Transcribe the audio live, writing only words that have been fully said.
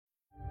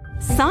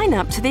Sign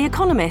up to The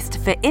Economist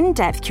for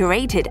in-depth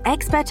curated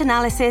expert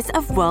analysis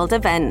of world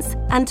events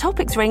and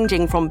topics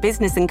ranging from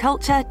business and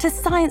culture to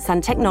science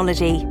and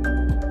technology.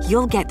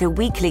 You'll get the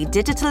weekly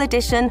digital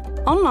edition,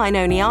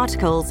 online-only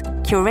articles,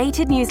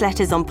 curated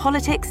newsletters on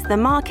politics, the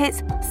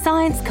markets,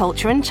 science,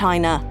 culture and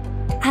China,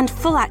 and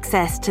full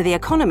access to The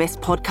Economist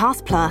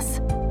Podcast Plus.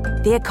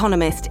 The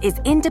Economist is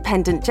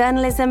independent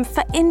journalism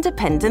for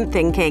independent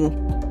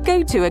thinking.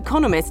 Go to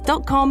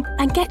economist.com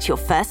and get your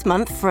first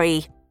month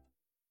free.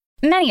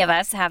 Many of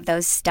us have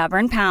those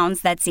stubborn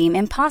pounds that seem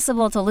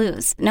impossible to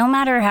lose, no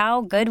matter how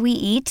good we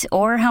eat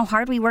or how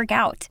hard we work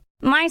out.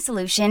 My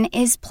solution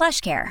is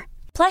PlushCare.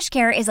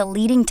 PlushCare is a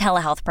leading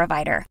telehealth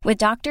provider with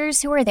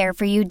doctors who are there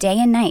for you day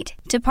and night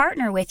to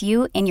partner with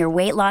you in your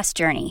weight loss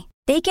journey.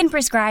 They can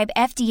prescribe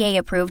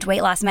FDA-approved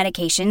weight loss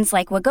medications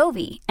like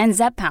Wegovy and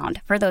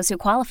Zepbound for those who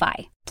qualify.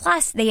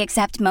 Plus, they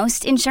accept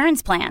most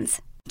insurance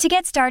plans. To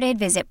get started,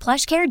 visit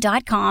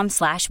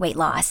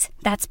plushcare.com/weightloss.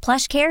 That's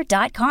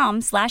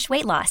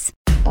plushcare.com/weightloss.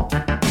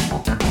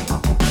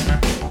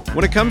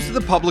 When it comes to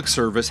the public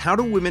service, how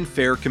do women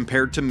fare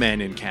compared to men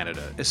in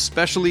Canada,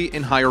 especially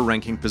in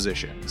higher-ranking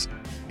positions?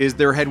 Is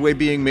there headway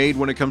being made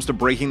when it comes to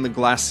breaking the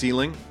glass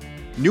ceiling?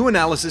 New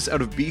analysis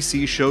out of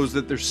BC shows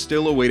that there's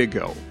still a way to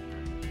go.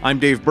 I'm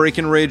Dave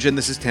Breckenridge, and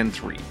this is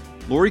 10-3.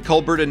 Laurie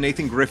Culbert and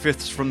Nathan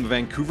Griffiths from the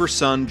Vancouver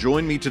Sun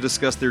join me to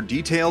discuss their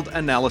detailed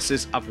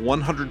analysis of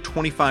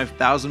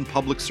 125,000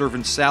 public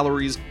servant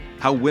salaries,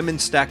 how women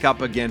stack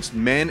up against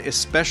men,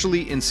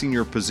 especially in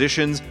senior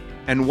positions,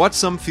 and what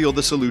some feel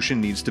the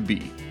solution needs to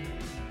be.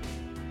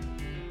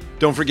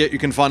 Don't forget you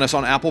can find us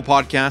on Apple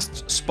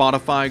Podcasts,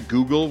 Spotify,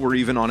 Google, we're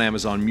even on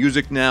Amazon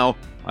Music now.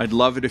 I'd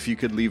love it if you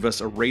could leave us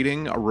a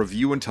rating, a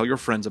review, and tell your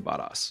friends about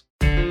us.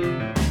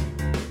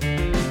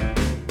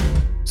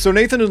 So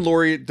Nathan and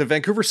Laurie, the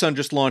Vancouver Sun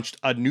just launched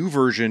a new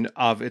version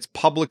of its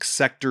public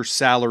sector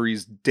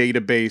salaries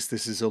database.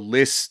 This is a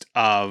list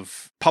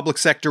of public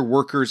sector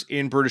workers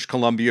in British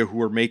Columbia who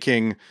are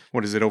making,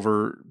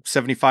 over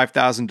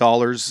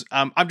 $75,000.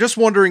 I'm just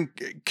wondering,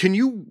 can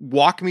you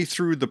walk me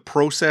through the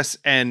process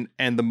and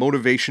the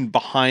motivation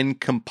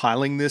behind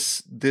compiling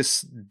this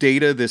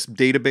data, this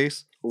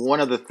database?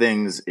 One of the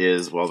things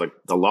is,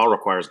 the law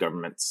requires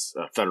governments,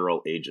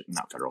 provincial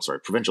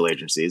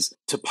agencies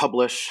to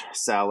publish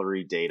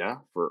salary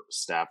data for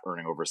staff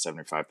earning over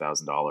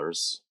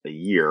 $75,000 a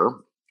year,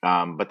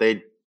 but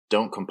they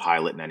don't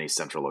compile it in any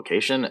central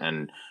location.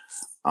 And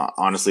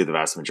honestly, the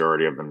vast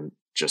majority of them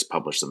just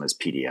publish them as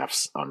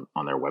PDFs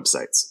on their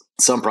websites.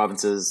 Some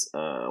provinces,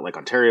 like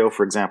Ontario,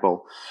 for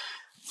example,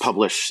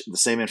 publish the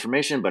same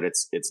information, but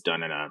it's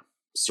done in a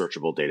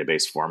searchable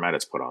database format.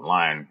 It's put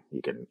online.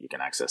 You can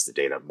access the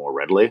data more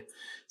readily.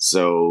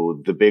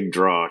 So the big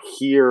draw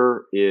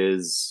here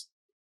is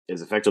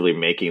effectively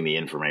making the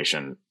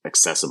information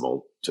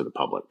accessible to the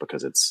public,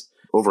 because it's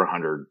over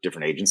 100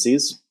 different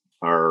agencies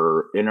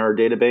are in our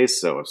database.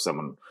 So if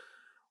someone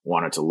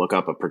wanted to look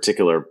up a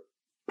particular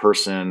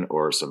person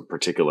or some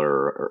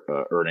particular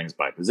earnings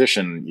by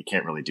position, you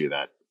can't really do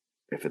that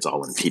if it's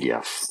all in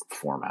PDF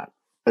format.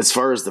 As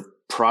far as the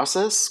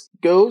process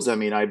goes,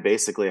 I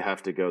basically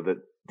have to go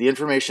that the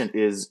information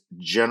is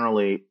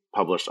generally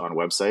published on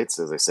websites,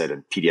 as I said,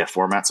 in PDF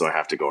format. So I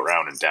have to go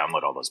around and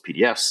download all those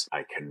PDFs.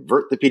 I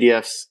convert the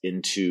PDFs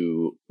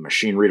into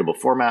machine readable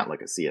format,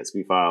 like a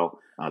CSV file,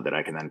 that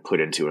I can then put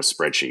into a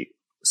spreadsheet.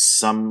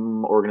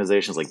 Some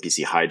organizations like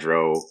BC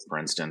Hydro, for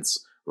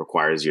instance,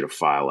 requires you to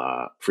file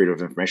a Freedom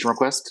of Information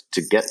request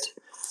to get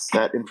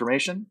that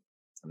information.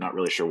 I'm not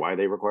really sure why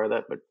they require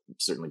that, but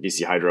certainly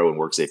BC Hydro and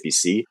WorkSafe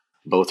BC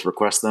both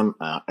request them,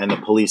 and the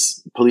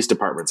police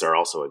departments are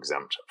also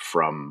exempt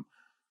from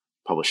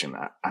publishing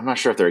that. I'm not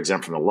sure if they're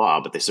exempt from the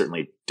law, but they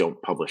certainly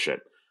don't publish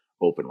it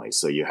openly.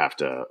 So you have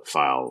to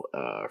file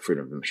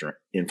Freedom of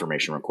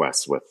Information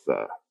requests with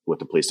the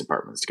police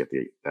departments to get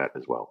that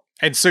as well.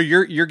 And so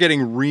you're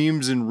getting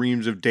reams and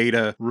reams of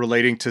data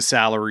relating to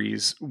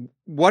salaries.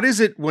 What is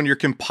it when you're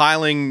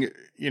compiling,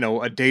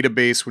 a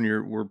database, when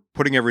we're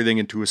putting everything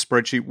into a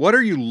spreadsheet? What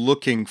are you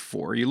looking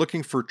for? Are you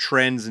looking for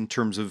trends in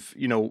terms of,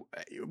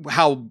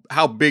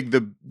 how big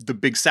the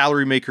big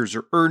salary makers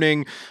are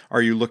earning?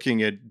 Are you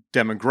looking at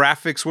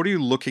demographics? What are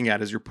you looking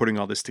at as you're putting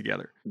all this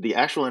together? The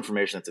actual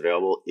information that's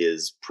available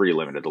is pretty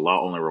limited. The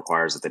law only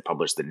requires that they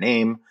publish the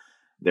name,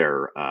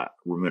 their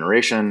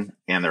remuneration,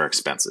 and their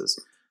expenses.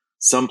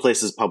 Some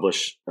places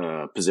publish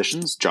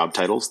positions, job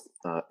titles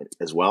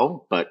as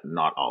well, but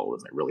not all of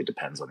them. It really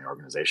depends on the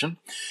organization.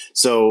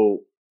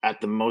 So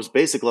at the most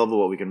basic level,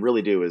 what we can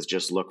really do is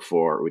just we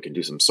can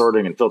do some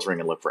sorting and filtering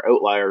and look for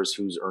outliers,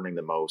 who's earning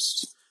the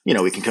most.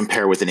 We can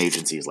compare within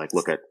agencies, like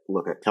look at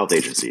health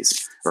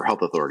agencies or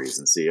health authorities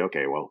and see,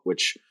 okay, well,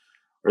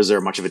 is there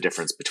much of a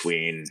difference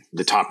between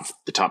the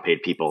top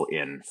paid people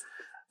in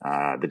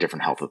the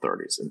different health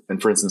authorities?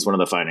 And for instance, one of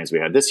the findings we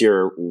had this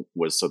year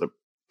was the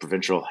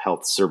Provincial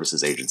Health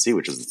Services Agency,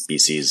 which is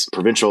BC's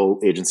provincial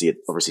agency. It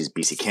oversees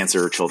BC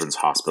Cancer, Children's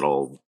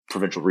Hospital,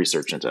 provincial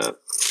research into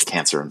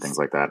cancer and things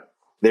like that.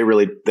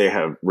 They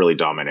have really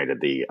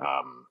dominated the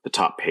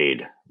top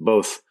paid,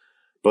 both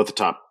the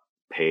top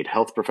paid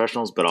health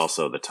professionals, but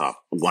also the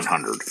top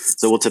 100.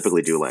 So we'll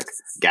typically do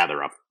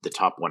gather up the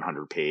top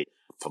 100 paid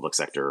public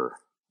sector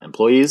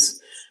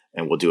employees,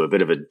 and we'll do a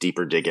bit of a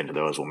deeper dig into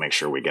those. We'll make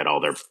sure we get all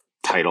their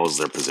titles,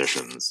 their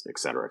positions, et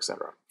cetera, et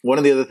cetera. One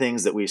of the other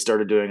things that we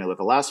started doing with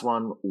the last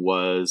one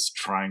was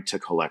trying to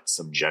collect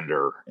some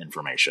gender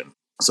information.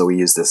 So we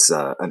use this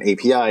an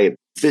API. It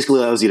basically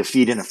allows you to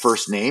feed in a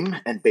first name,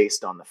 and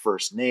based on the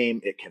first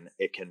name, it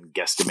can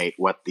guesstimate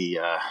what the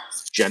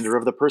gender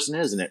of the person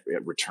is, and it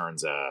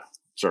returns a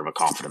sort of a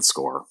confidence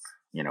score.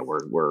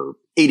 We're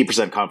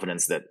 80%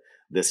 confidence that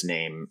this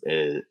name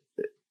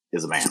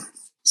is a man.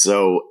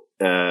 So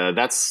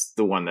that's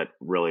the one that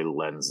really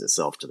lends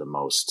itself to the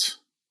most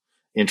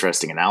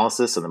interesting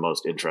analysis and the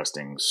most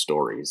interesting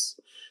stories.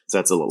 So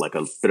that's a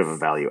bit of a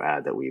value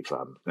add that we've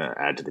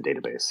add to the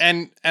database.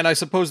 And I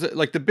suppose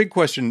that the big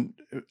question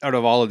out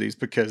of all of these,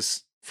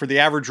 because for the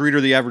average reader,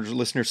 the average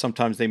listener,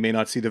 sometimes they may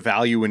not see the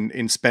value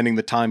in spending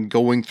the time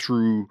going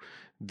through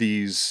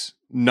these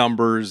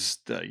numbers,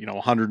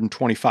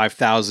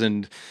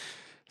 125,000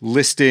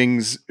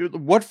 listings.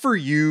 What for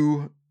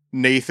you,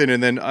 Nathan,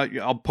 and then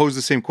I'll pose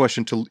the same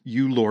question to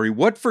you, Lori.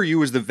 What for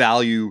you is the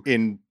value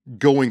in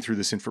going through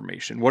this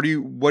information? What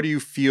do you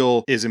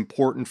feel is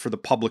important for the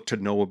public to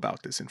know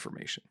about this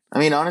information? I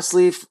mean,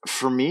 honestly,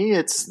 for me,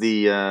 it's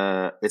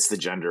the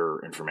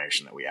gender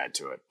information that we add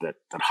to it that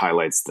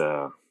highlights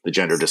the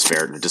gender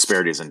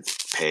disparities in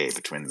pay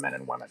between men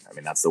and women. I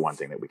mean, that's the one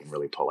thing that we can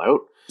really pull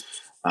out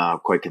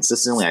quite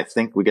consistently. I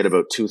think we get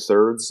about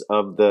 2/3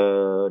 of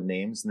the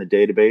names in the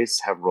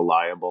database have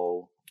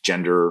reliable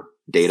gender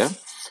data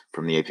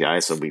from the API.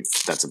 So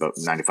that's about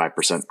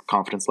 95%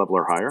 confidence level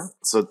or higher.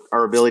 So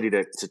our ability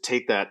to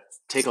take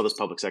all this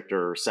public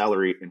sector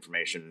salary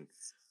information,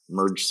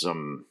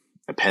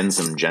 append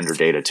some gender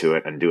data to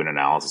it, and do an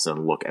analysis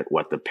and look at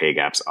what the pay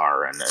gaps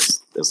are. And as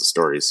the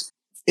stories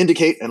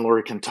indicate, and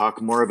Lori can talk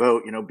more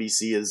about,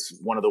 BC has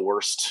one of the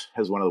worst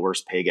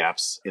pay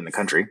gaps in the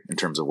country in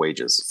terms of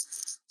wages.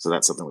 So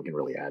that's something we can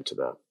really add to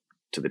the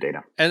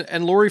data.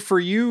 And Lori, for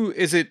you,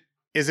 is it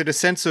a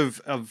sense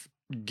of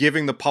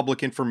giving the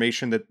public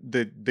information that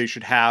they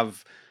should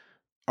have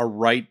a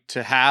right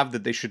to have,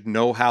 that they should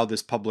know how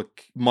this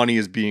public money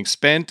is being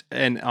spent?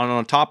 And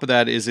on top of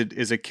that, is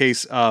a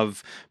case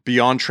of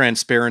beyond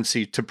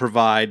transparency to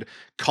provide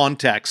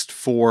context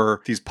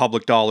for these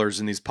public dollars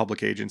and these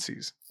public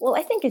agencies? Well,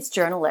 I think as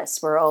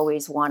journalists, we're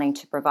always wanting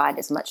to provide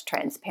as much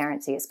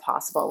transparency as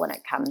possible when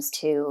it comes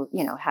to,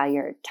 how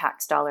your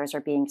tax dollars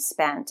are being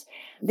spent.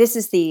 This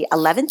is the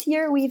 11th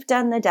year we've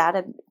done the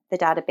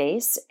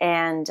database,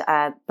 and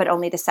but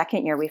only the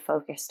second year we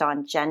focused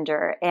on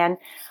gender. And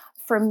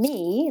for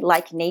me,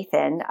 like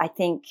Nathan, I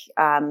think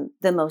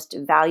the most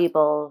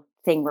valuable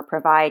thing we're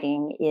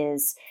providing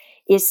is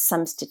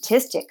some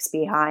statistics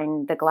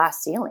behind the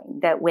glass ceiling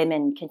that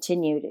women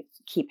continue to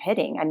keep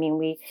hitting. I mean,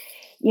 we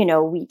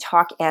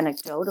talk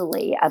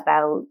anecdotally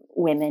about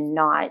women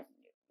not,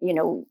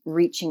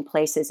 reaching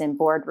places in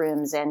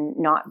boardrooms and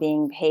not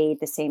being paid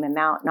the same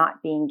amount,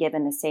 not being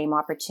given the same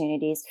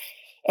opportunities.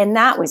 And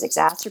that was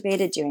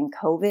exacerbated during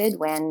COVID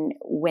when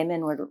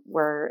women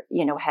were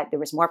there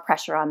was more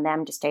pressure on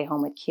them to stay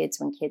home with kids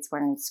when kids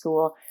weren't in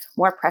school,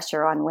 more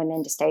pressure on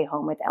women to stay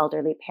home with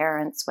elderly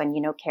parents when,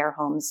 care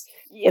homes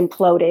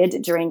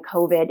imploded during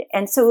COVID.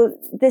 And so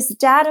this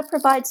data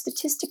provides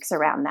statistics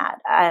around that.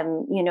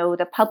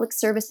 The public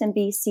service in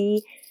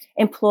BC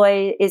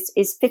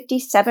is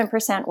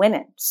 57%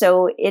 women.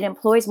 So it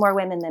employs more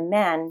women than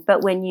men.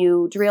 But when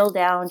you drill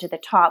down to the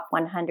top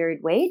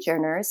 100 wage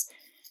earners,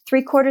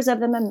 3/4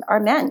 of them are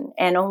men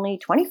and only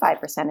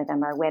 25% of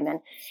them are women.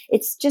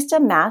 It's just a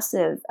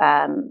massive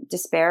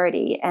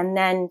disparity. And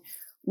then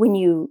when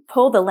you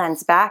pull the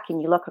lens back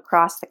and you look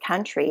across the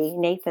country,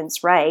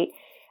 Nathan's right.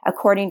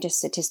 According to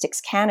Statistics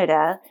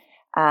Canada,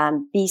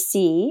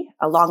 BC,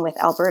 along with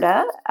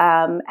Alberta,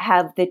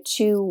 have the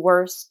two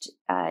worst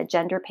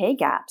gender pay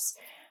gaps.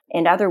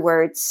 In other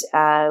words,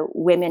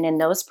 women in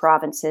those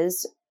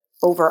provinces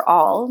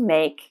overall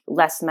make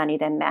less money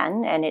than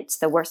men, and it's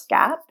the worst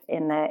gap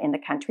in the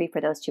country for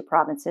those two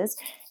provinces.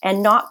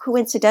 And not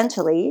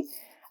coincidentally,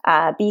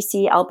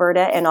 BC,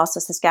 Alberta, and also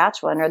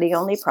Saskatchewan are the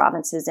only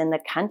provinces in the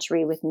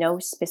country with no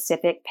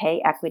specific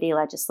pay equity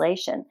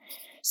legislation.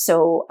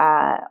 So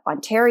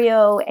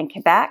Ontario and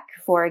Quebec,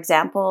 for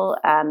example,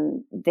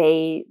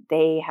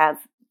 they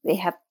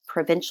have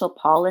provincial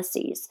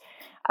policies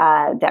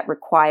that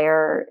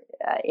require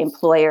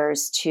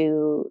employers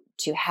to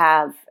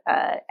have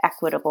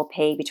equitable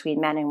pay between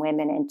men and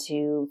women and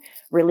to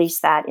release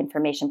that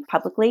information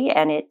publicly.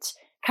 And it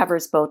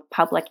covers both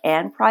public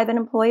and private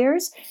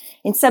employers.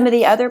 In some of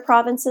the other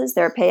provinces,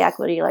 their pay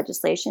equity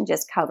legislation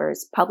just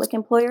covers public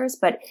employers,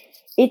 but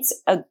it's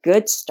a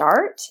good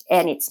start,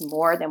 and it's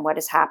more than what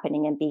is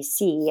happening in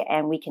BC,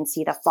 and we can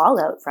see the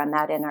fallout from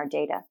that in our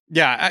data.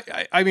 Yeah,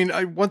 I mean,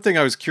 one thing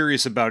I was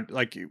curious about,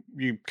 like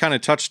you kind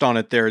of touched on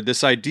it there,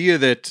 this idea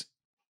that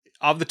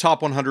of the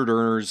top 100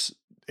 earners,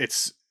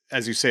 it's,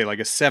 as you say, like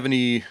a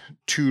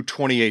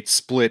 70-28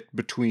 split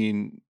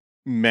between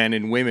men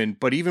and women.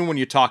 But even when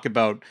you talk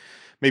about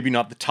maybe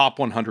not the top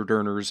 100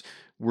 earners.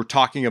 We're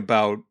talking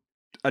about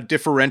a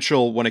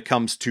differential when it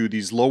comes to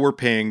these lower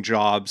paying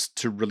jobs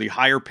to really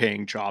higher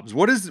paying jobs.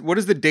 What does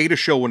the data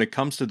show when it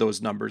comes to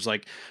those numbers?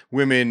 Like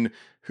women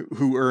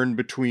who earn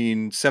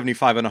between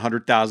 75 and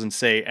 100,000,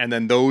 say, and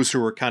then those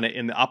who are kind of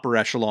in the upper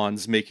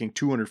echelons making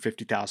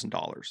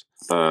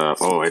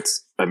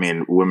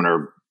 $250,000. Women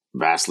are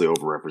vastly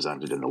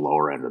overrepresented in the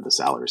lower end of the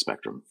salary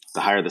spectrum.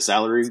 The higher the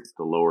salary,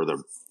 the lower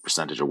the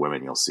percentage of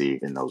women you'll see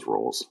in those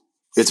roles.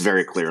 It's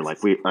very clear.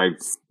 Like we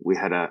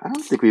had I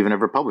don't think we even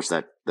ever published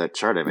that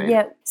chart I made.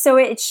 Yeah. So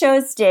it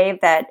shows,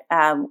 Dave, that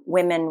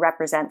women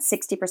represent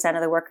 60%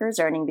 of the workers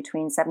earning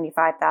between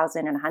 $75,000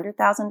 and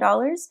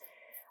 $100,000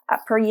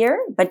 per year,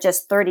 but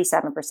just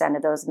 37%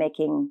 of those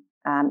making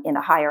in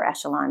the higher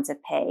echelons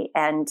of pay.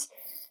 And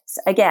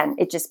again,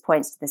 it just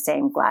points to the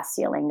same glass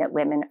ceiling that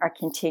women are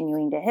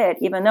continuing to hit,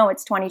 even though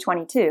it's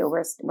 2022.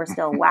 We're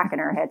still whacking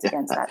our heads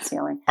against that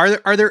ceiling.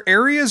 Are there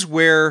areas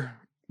where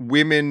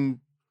women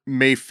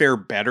may fare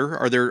better?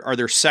 Are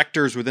there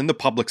sectors within the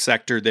public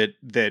sector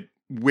that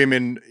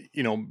women,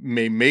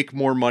 may make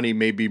more money,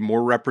 may be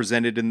more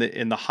represented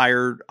in the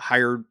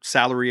higher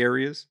salary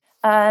areas?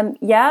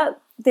 Yeah.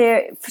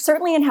 There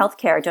certainly in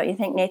healthcare, don't you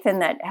think, Nathan,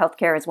 that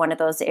healthcare is one of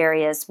those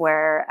areas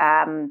where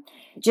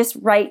just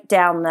right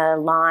down the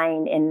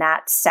line in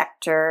that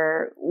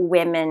sector,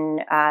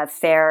 women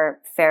fare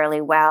fairly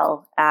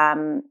well.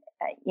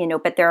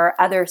 But there are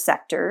other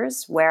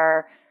sectors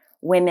where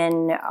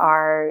women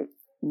are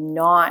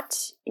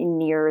not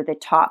near the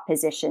top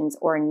positions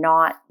or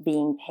not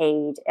being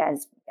paid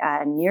as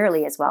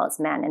nearly as well as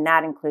men, and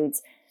that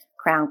includes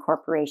crown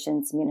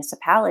corporations,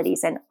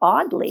 municipalities, and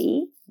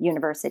oddly,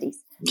 universities.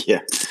 Yeah,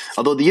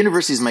 although the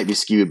universities might be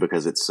skewed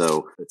because it's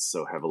so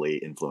heavily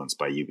influenced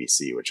by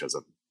UBC, which has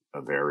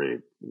a very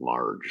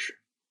large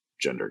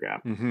gender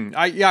gap. Mm-hmm.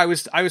 I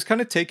was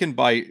kind of taken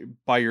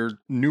by your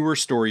newer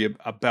story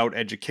about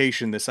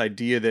education. This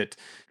idea that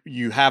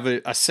you have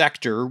a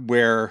sector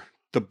where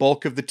the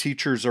bulk of the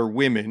teachers are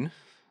women,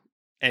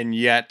 and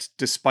yet,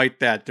 despite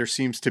that, there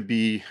seems to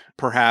be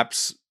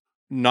perhaps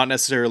not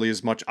necessarily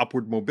as much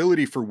upward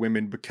mobility for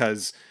women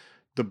because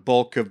the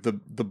bulk of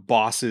the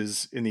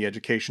bosses in the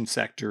education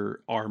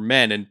sector are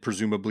men, and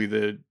presumably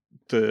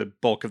the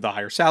bulk of the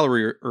higher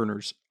salary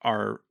earners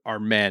are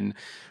men.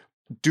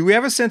 Do we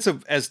have a sense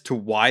as to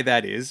why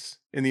that is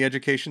in the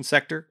education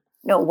sector?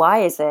 No,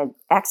 why is an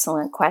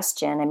excellent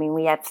question. I mean,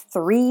 we have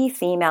 3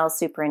 female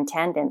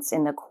superintendents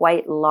in the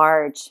quite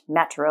large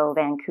Metro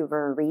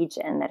Vancouver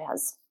region that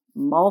has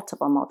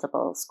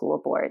multiple school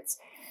boards.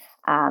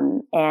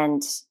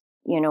 And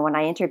when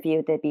I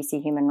interviewed the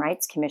BC Human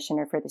Rights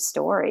Commissioner for the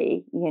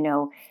story,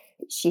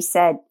 she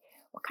said,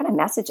 what kind of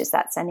message is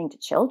that sending to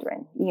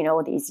children?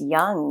 These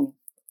young,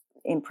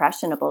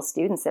 impressionable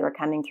students that are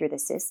coming through the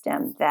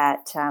system,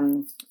 that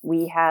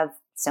we have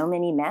so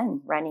many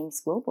men running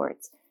school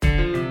boards.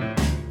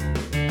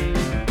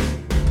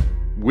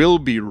 We'll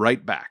be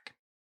right back.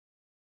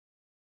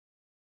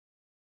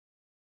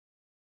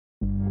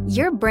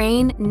 Your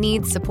brain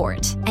needs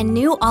support, and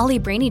new Ollie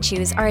Brainy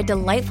Chews are a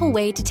delightful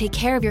way to take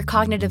care of your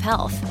cognitive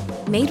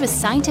health. Made with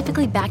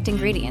scientifically backed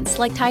ingredients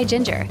like Thai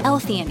ginger,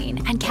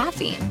 L-theanine, and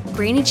caffeine,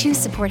 Brainy Chews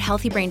support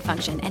healthy brain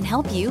function and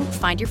help you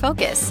find your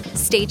focus,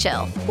 stay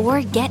chill,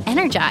 or get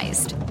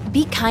energized.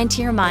 Be kind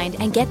to your mind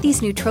and get these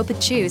nootropic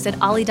chews at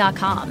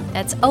ollie.com.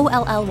 That's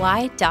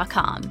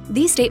OLLY.com.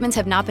 These statements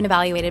have not been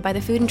evaluated by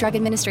the Food and Drug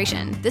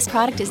Administration. This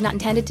product is not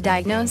intended to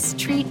diagnose,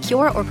 treat,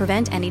 cure, or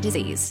prevent any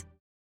disease.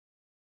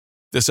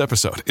 This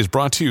episode is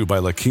brought to you by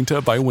La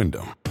Quinta by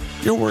Wyndham.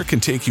 Your work can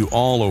take you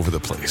all over the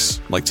place,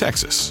 like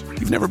Texas.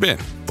 You've never been,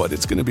 but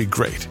it's going to be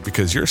great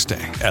because you're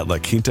staying at La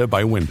Quinta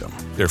by Wyndham.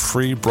 Their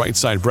free Bright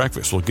Side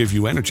breakfast will give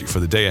you energy for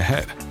the day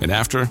ahead. And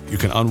after, you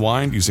can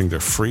unwind using their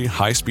free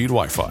high-speed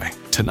Wi-Fi.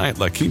 Tonight,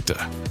 La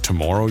Quinta.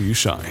 Tomorrow, you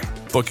shine.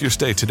 Book your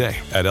stay today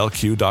at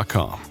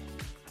LQ.com.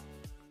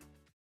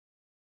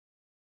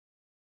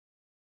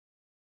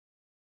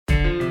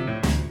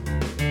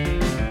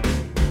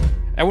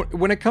 And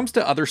when it comes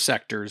to other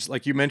sectors,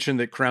 like you mentioned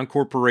that crown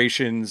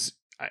corporations,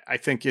 I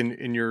think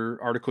in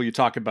your article you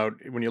talk about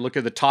when you look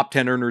at the top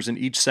 10 earners in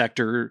each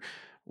sector,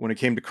 when it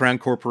came to crown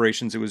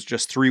corporations, it was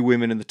just 3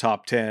 women in the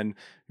top 10,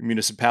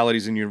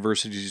 municipalities and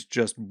universities,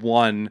 just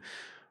 1.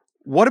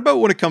 What about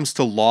when it comes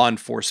to law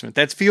enforcement?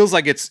 That feels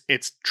like it's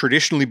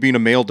traditionally been a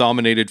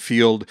male-dominated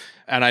field,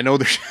 and I know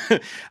there's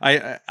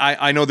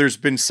I know there's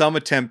been some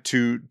attempt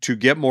to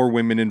get more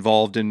women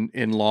involved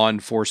in law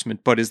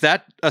enforcement, but is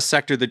that a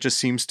sector that just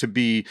seems to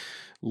be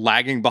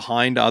lagging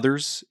behind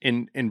others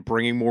in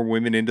bringing more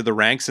women into the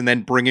ranks and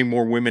then bringing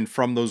more women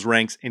from those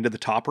ranks into the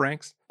top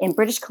ranks? In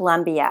British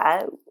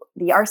Columbia,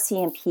 the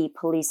RCMP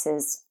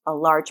polices a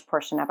large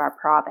portion of our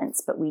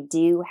province, but we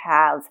do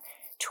have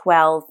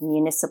 12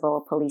 municipal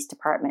police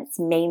departments,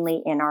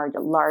 mainly in our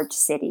large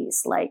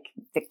cities like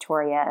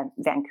Victoria,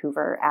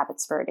 Vancouver,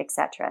 Abbotsford,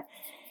 etc.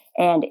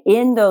 And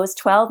in those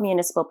 12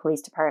 municipal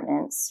police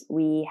departments,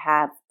 we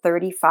have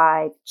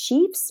 35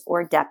 chiefs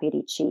or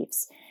deputy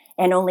chiefs,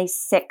 and only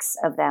 6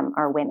 of them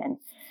are women.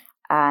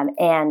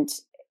 And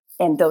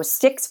And those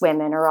 6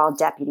 women are all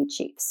deputy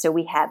chiefs. So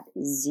we have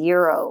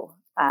 0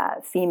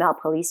 female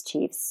police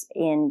chiefs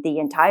in the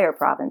entire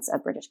province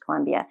of British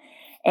Columbia.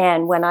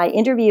 And when I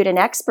interviewed an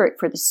expert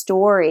for the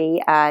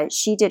story,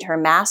 she did her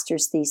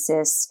master's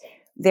thesis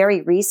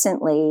very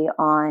recently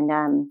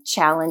on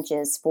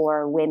challenges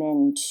for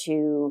women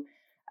to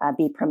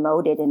be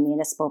promoted in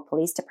municipal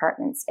police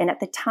departments. And at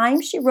the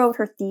time she wrote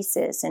her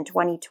thesis in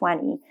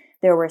 2020,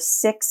 there were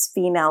 6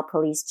 female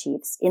police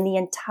chiefs in the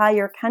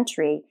entire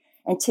country.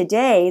 And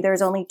today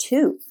there's only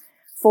 2.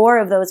 4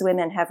 of those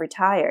women have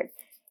retired.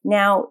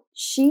 Now,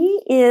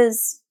 she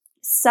is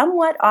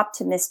somewhat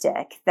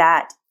optimistic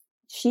that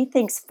she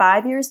thinks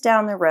 5 years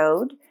down the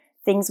road,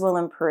 things will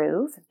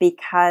improve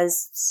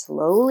because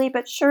slowly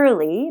but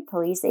surely,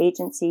 police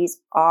agencies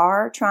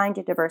are trying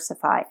to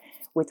diversify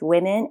with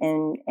women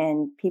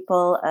and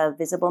people of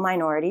visible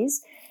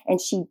minorities. And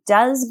she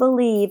does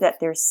believe that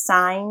there's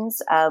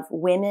signs of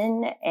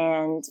women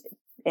and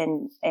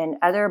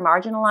other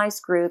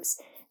marginalized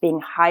groups being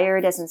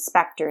hired as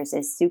inspectors,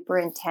 as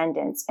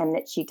superintendents, and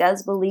that she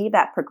does believe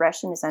that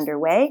progression is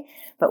underway.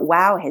 But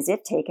wow, has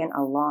it taken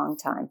a long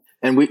time.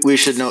 And we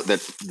should note that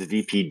the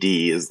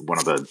VPD is one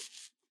of the,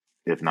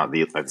 if not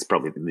the, it's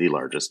probably the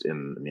largest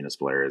in the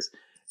municipal areas.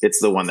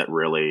 It's the one that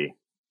really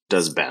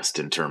does best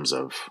in terms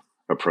of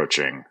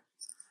approaching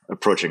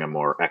a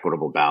more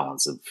equitable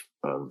balance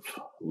of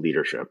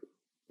leadership.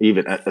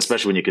 Even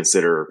especially when you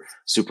consider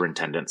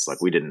superintendents,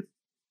 like we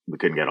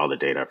couldn't get all the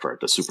data for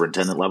at the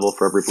superintendent level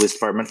for every police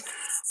department.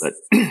 But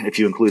if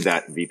you include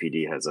that,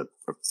 VPD has a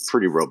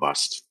pretty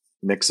robust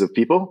mix of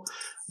people.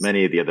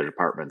 Many of the other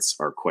departments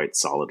are quite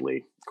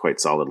solidly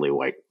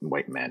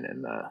white men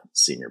in the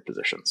senior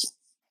positions.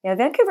 Yeah,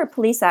 Vancouver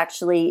Police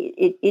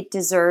actually, it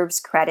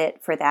deserves credit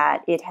for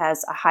that. It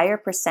has a higher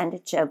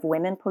percentage of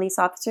women police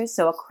officers.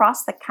 So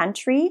across the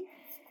country,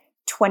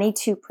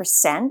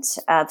 22%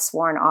 of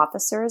sworn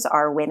officers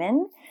are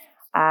women.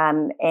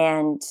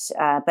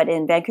 But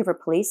in Vancouver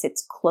Police,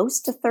 it's close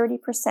to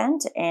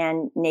 30%.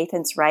 And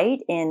Nathan's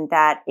right in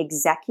that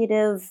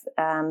executive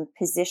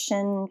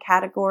position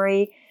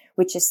category,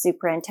 which is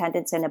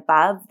superintendents and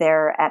above,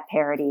 they're at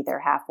parity.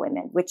 They're half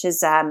women, which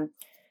is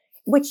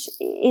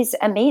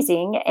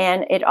amazing.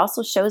 And it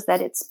also shows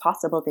that it's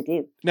possible to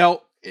do.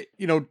 Now,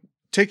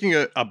 taking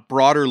a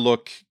broader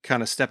look,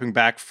 kind of stepping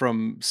back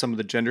from some of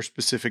the gender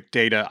specific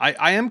data,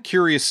 I am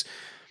curious,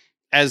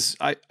 as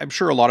I'm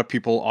sure a lot of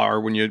people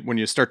are, when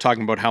you start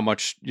talking about how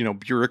much,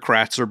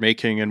 bureaucrats are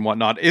making and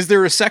whatnot, is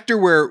there a sector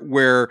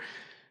where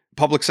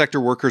public sector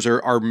workers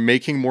are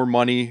making more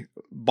money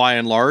by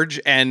and large?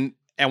 And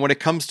when it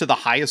comes to the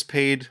highest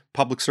paid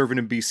public servant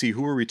in BC,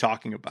 who are we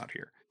talking about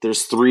here?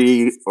 There's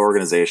 3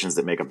 organizations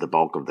that make up the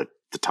bulk of the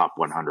top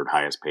 100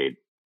 highest paid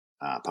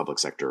public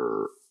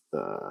sector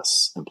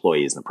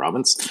employees in the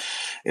province.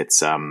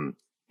 It's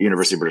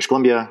University of British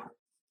Columbia,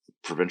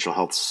 Provincial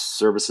Health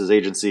Services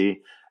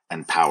Agency,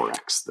 and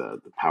PowerX,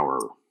 the power.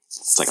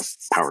 It's like a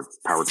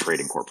power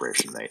trading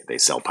corporation. They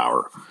sell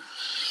power,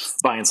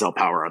 buy and sell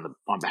power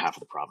on behalf of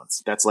the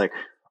province. That's like,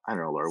 I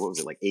don't know, Laura, what was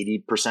it, like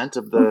 80%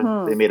 of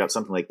the, they made up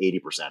something like 80%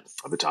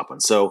 of the top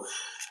ones. So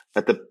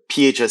at the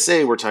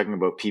PHSA, we're talking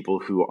about people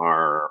who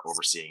are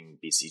overseeing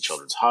BC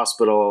Children's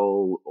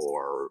Hospital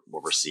or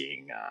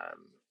overseeing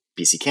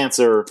BC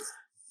Cancer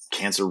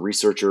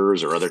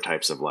researchers, or other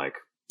types of like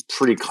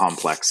pretty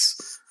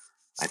complex.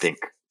 I think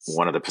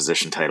one of the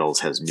position titles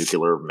has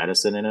nuclear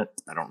medicine in it.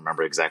 I don't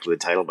remember exactly the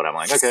title, but I'm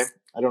like, okay,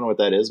 I don't know what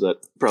that is,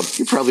 but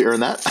you probably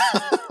earned that.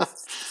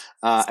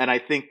 And I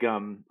think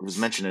it was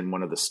mentioned in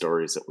one of the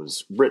stories that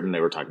was written, they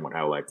were talking about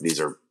how like these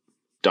are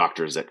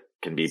doctors that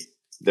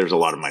there's a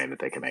lot of money that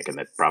they can make, and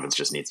that province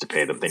just needs to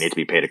pay them. They need to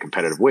be paid a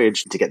competitive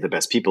wage to get the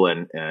best people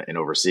in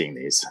overseeing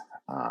these.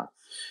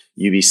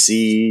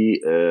 UBC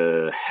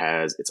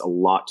it's a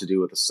lot to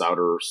do with the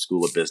Sauder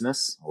School of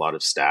Business. A lot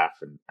of staff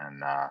and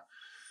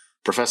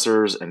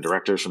professors and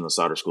directors from the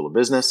Sauder School of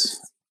Business,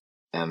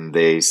 and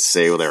they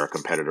say they're a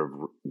competitive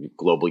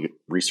global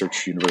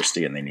research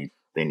university, and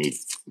they need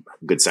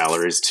good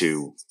salaries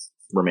to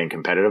remain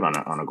competitive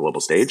on a global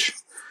stage.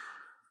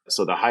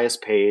 So the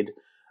highest paid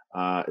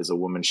is a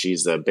woman.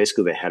 She's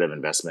basically the head of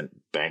investment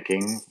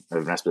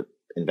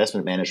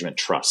management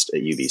trust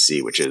at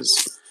UBC, which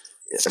is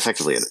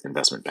effectively an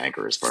investment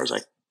banker as far as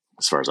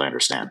I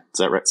understand.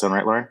 Does that sound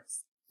right, Laurie?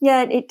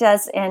 Yeah, it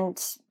does. And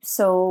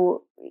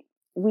so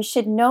we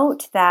should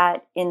note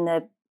that in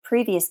the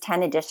previous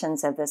 10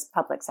 editions of this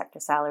public sector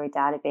salary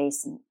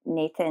database,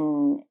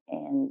 Nathan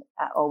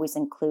always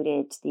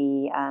included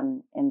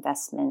the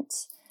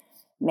Investment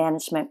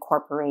Management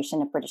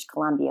Corporation of British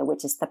Columbia,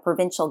 which is the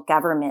provincial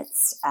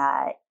government's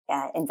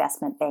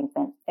investment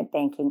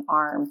banking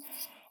arm.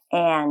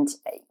 And,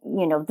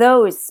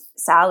 those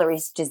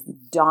salaries just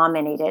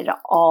dominated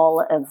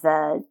all of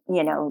the,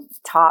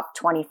 top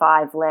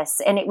 25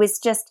 lists. And it was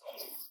just,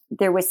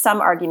 there was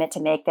some argument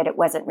to make that it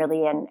wasn't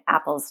really an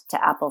apples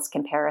to apples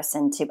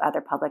comparison to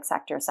other public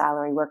sector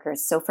salary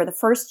workers. So for the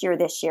first year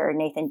this year,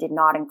 Nathan did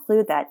not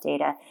include that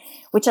data,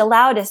 which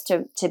allowed us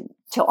to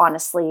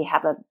honestly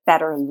have a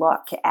better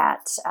look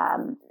at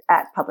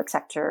at public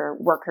sector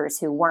workers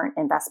who weren't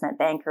investment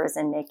bankers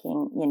and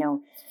making,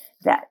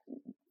 that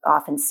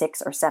often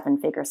 6 or 7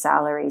 figure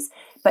salaries.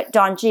 But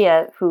Dawn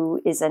Gia,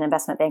 who is an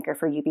investment banker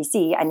for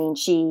UBC,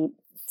 she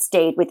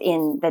stayed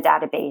within the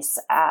database.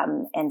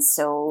 And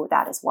so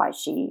that is why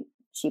she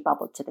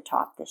bubbled to the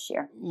top this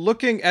year.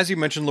 Looking, as you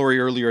mentioned, Lori,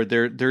 earlier,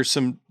 there's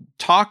some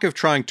talk of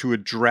trying to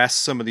address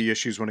some of the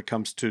issues when it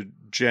comes to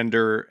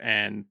gender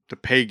and the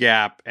pay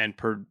gap and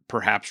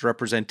perhaps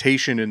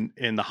representation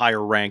in the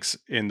higher ranks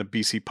in the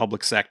BC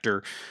public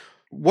sector.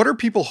 What are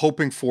people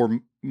hoping for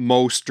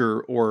most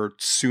or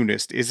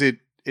soonest? Is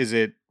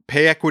it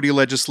pay equity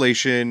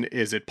legislation?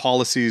 Is it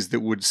policies that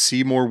would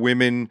see more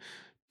women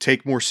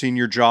take more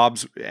senior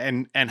jobs?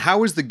 And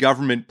how is the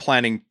government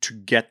planning to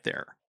get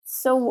there?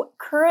 So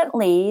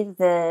currently,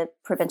 the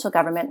provincial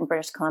government in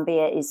British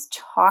Columbia is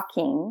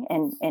talking,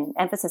 and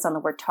emphasis on the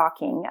word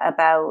talking,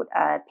 about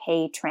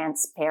pay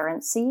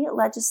transparency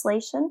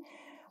legislation,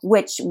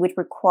 which would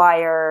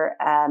require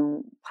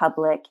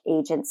public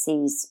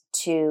agencies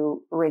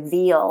to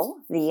reveal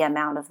the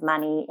amount of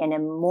money in a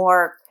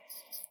more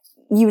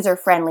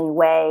user-friendly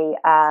way,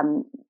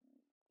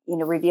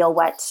 reveal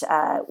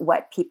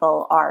what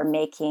people are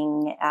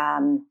making,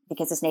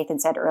 because as Nathan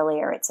said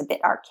earlier, it's a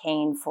bit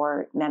arcane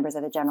for members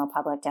of the general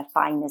public to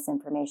find this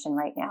information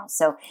right now.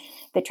 So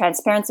the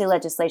transparency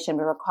legislation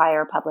will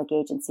require public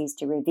agencies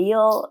to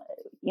reveal,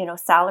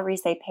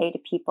 salaries they pay to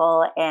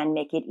people and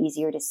make it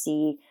easier to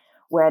see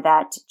where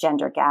that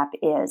gender gap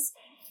is.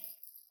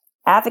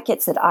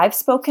 Advocates that I've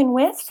spoken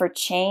with for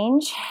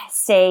change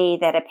say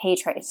that a pay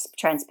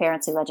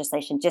transparency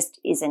legislation just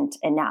isn't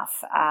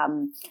enough.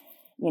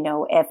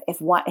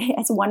 If one,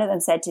 as one of them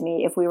said to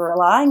me, if we were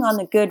relying on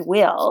the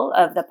goodwill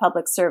of the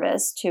public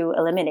service to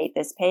eliminate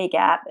this pay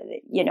gap,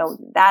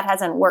 that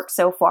hasn't worked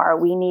so far.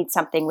 We need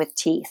something with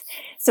teeth.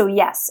 So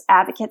yes,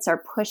 advocates are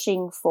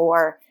pushing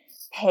for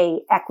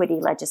pay equity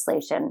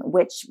legislation,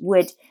 which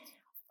would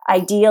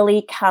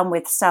ideally come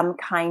with some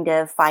kind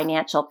of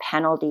financial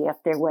penalty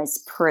if there was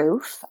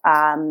proof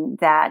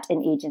that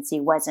an agency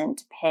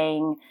wasn't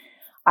paying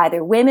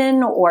either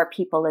women or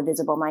people of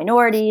visible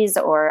minorities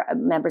or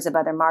members of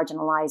other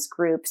marginalized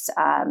groups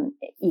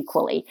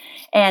equally.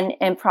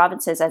 And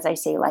provinces, as I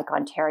say, like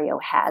Ontario,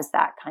 has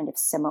that kind of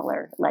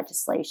similar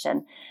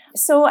legislation.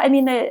 So,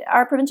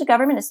 our provincial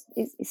government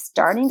is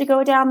starting to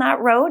go down that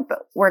road, but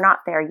we're not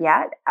there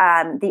yet.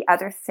 The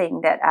other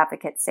thing that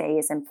advocates say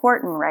is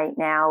important right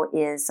now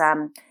is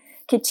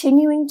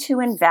continuing to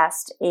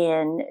invest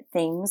in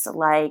things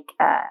like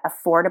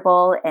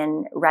affordable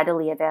and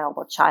readily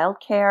available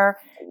childcare,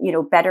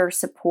 better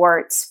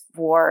supports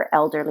for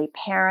elderly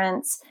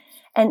parents.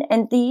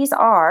 And these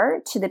are,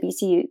 to the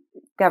BC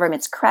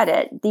government's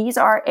credit, these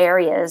are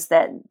areas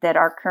that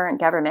our current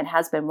government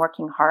has been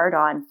working hard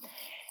on.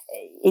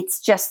 It's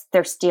just,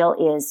 there still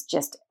is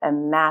just a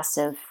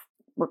massive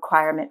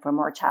requirement for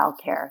more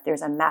childcare.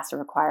 There's a massive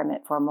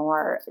requirement for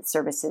more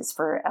services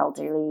for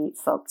elderly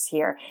folks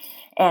here.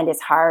 And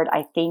it's hard,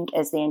 I think,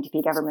 as the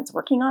NDP government's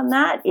working on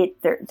that,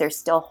 there's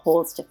still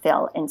holes to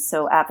fill. And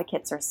so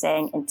advocates are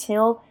saying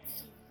until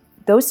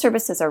those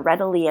services are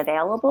readily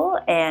available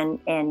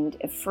and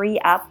free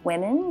up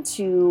women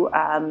to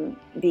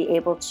be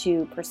able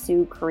to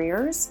pursue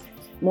careers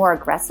more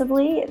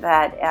aggressively,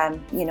 that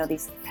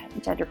these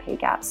gender pay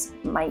gaps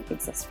might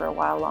exist for a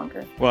while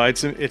longer. Well,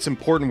 it's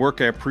important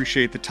work. I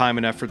appreciate the time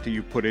and effort that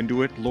you put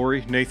into it.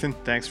 Lori, Nathan,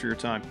 thanks for your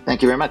time.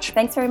 Thank you very much.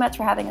 Thanks very much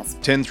for having us.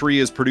 10-3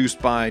 is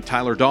produced by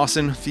Tyler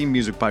Dawson. Theme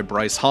music by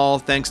Bryce Hall.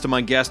 Thanks to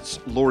my guests,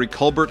 Lori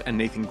Culbert and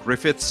Nathan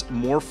Griffiths.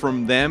 More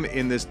from them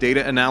in this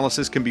data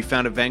analysis can be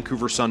found at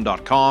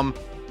vancouversun.com.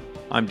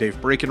 I'm Dave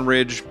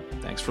Breckenridge.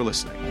 Thanks for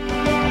listening.